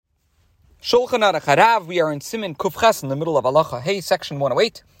Shulchan Aruch Harav, we are in Siman Kuf Ches in the middle of Halacha Hey, section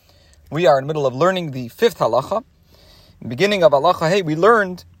 108. We are in the middle of learning the fifth halacha. In the beginning of Halacha Hey, we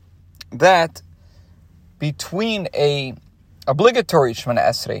learned that between a obligatory Shemana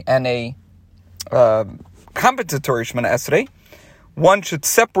Esrei and a compensatory Shemana Esrei, one should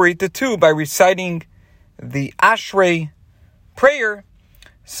separate the two by reciting the Ashrei prayer,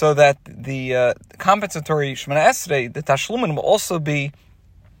 so that the compensatory Shemana Esrei, the Tashlumin, will also be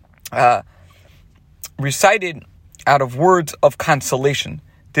recited out of words of consolation,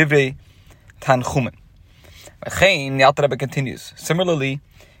 Divrei Tanchumen. The Alter Rebbe continues. Similarly,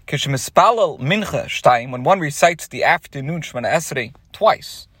 Kishmispalel Mincha Shtayim, when one recites the afternoon Shemana Esrei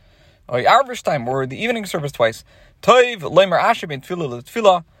twice, or Arvish time, or the evening service twice, Toiv Leimer Asher Ben Tfilah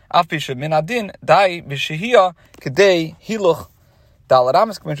L'Tfilah Af Bisha Min Adin Dai B'Shehiyah Kedei Hiluch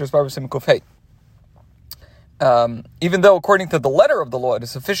Dalaramis K'Minshas Barba Sim Kufay. Even though, according to the letter of the law, it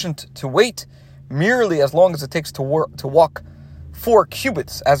is sufficient to wait merely as long as it takes to walk 4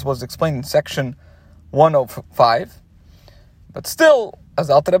 cubits, as was explained in section 105. But still, as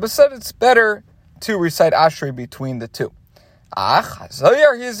Alter Rebbe said, it's better to recite Ashrei between the two.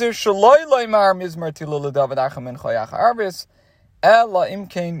 Zohar hizer shaloi loymar mizmar tilo leDavid achamin choyach arvis ela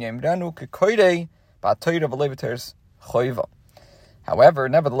imkein yemranu kekoidei ba'toyra v'levaters choiva. However,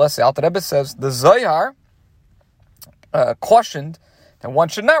 nevertheless, the Alter Rebbe says the Zohar cautioned that one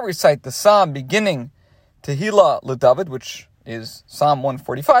should not recite the psalm beginning Tehillim LeDavid, which is Psalm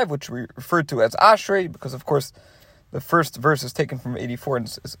 145, which we refer to as Ashrei, because of course the first verse is taken from 84 and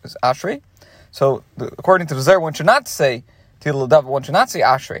is Ashrei. So according to the Zohar, one should not say Tehillim LeDavid, one should not say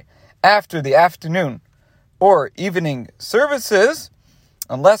Ashrei after the afternoon or evening services,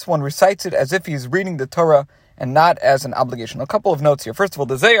 unless one recites it as if he's reading the Torah and not as an obligation. A couple of notes here. First of all,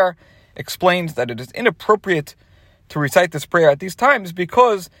 the Zohar explains that it is inappropriate to recite this prayer at these times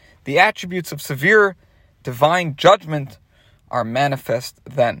because the attributes of severe divine judgment are manifest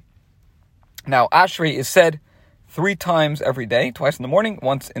then. Now, Ashrei is said 3 times every day, twice in the morning,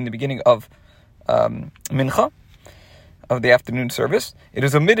 once in the beginning of Mincha, of the afternoon service. It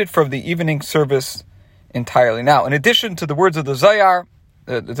is omitted from the evening service entirely. Now, in addition to the words of the Zohar,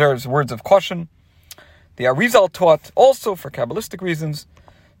 there's words of caution. The Arizal taught also, for Kabbalistic reasons,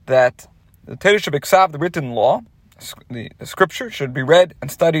 that the Torah Shebiksav, the written law, the scripture, should be read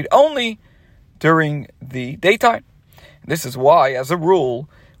and studied only during the daytime. This is why, as a rule,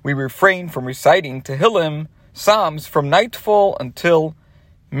 we refrain from reciting Tehillim, Psalms, from nightfall until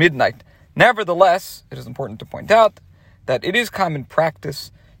midnight. Nevertheless, it is important to point out that it is common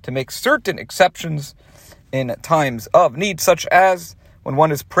practice to make certain exceptions in times of need, such as when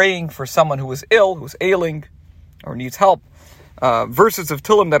one is praying for someone who is ill, who is ailing, or needs help. Verses of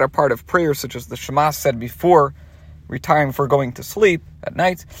Tehillim that are part of prayer, such as the Shema said before retiring for going to sleep at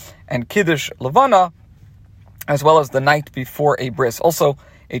night, and Kiddush Levana, as well as the night before a bris. Also,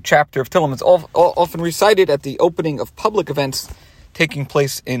 a chapter of Tehillim is often recited at the opening of public events taking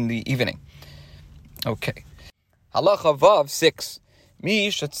place in the evening. Okay. Halacha Vav 6. Mi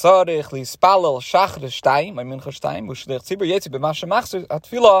shetzarech lispalel shachris shtayim, mincha shtayim, u'shliach Tzibbur yetzi b'ma shemachzir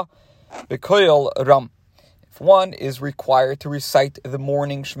atfilah b'koyel ram. If one is required to recite the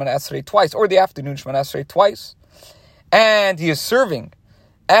morning Shemana Esrei twice, or the afternoon Shemana Esrei twice, and he is serving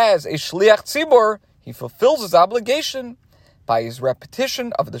as a shliach Tzibbur, he fulfills his obligation by his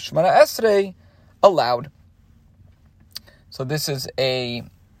repetition of the Shemana Esrei aloud. So this is a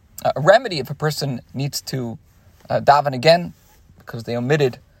remedy if a person needs to daven again because they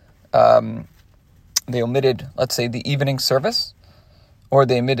omitted, let's say, the evening service, or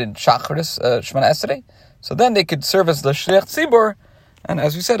they omitted shachris Shemana Esrei. So then they could serve as the shliach Tzibbur. And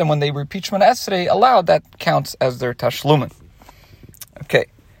as we said, and when they repeat Shemana Esrei aloud, that counts as their tashlumin. Okay.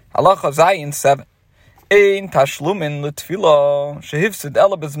 Halacha Zayin 7. Ein tashlumin l'tfilah shehivsid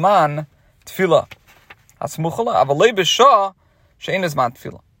ela bezman tfilah. Hasmuchala avalei b'shah she'ein zman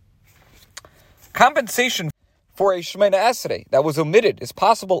tfilah. Compensation for a Shemana Esrei that was omitted is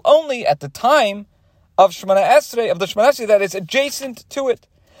possible only at the time of Shemana Esrei, of the Shemana Esrei that is adjacent to it,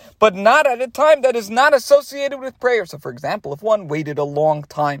 but not at a time that is not associated with prayer. So, for example, if one waited a long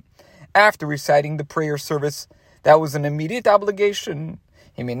time after reciting the prayer service that was an immediate obligation,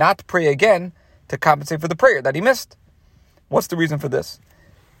 he may not pray again to compensate for the prayer that he missed. What's the reason for this?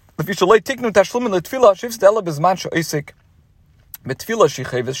 The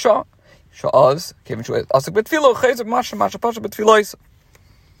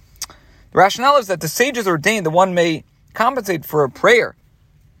rationale is that the sages ordained that one may compensate for a prayer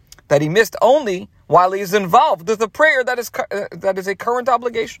that he missed only while he is involved with a prayer that is a current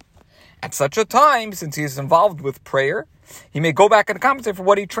obligation. At such a time, since he is involved with prayer, he may go back and compensate for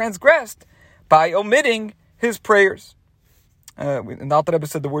what he transgressed by omitting his prayers. And the Alter Rebbe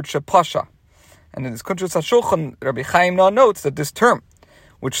said the word shepasha. And in his Kuntrus HaShulchan, Rabbi Chaim notes that this term,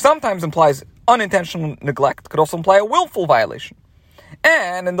 which sometimes implies unintentional neglect, could also imply a willful violation.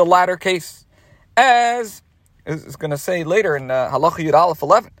 And in the latter case, as is going to say later in Halacha Yud Aleph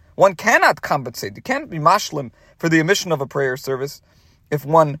 11, one cannot compensate. You can't be mashlim for the omission of a prayer service if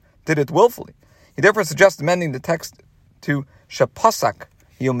one did it willfully. He therefore suggests amending the text to shapasak,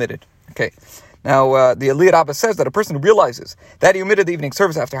 he omitted. Okay. Now, the Eliyad Abba says that a person who realizes that he omitted the evening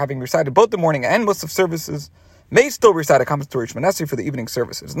service after having recited both the morning and Musaf services may still recite a compensatory Shmoneh for the evening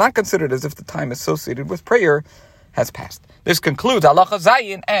service. It is not considered as if the time associated with prayer has passed. This concludes Halacha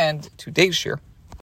Zayin and today's shir.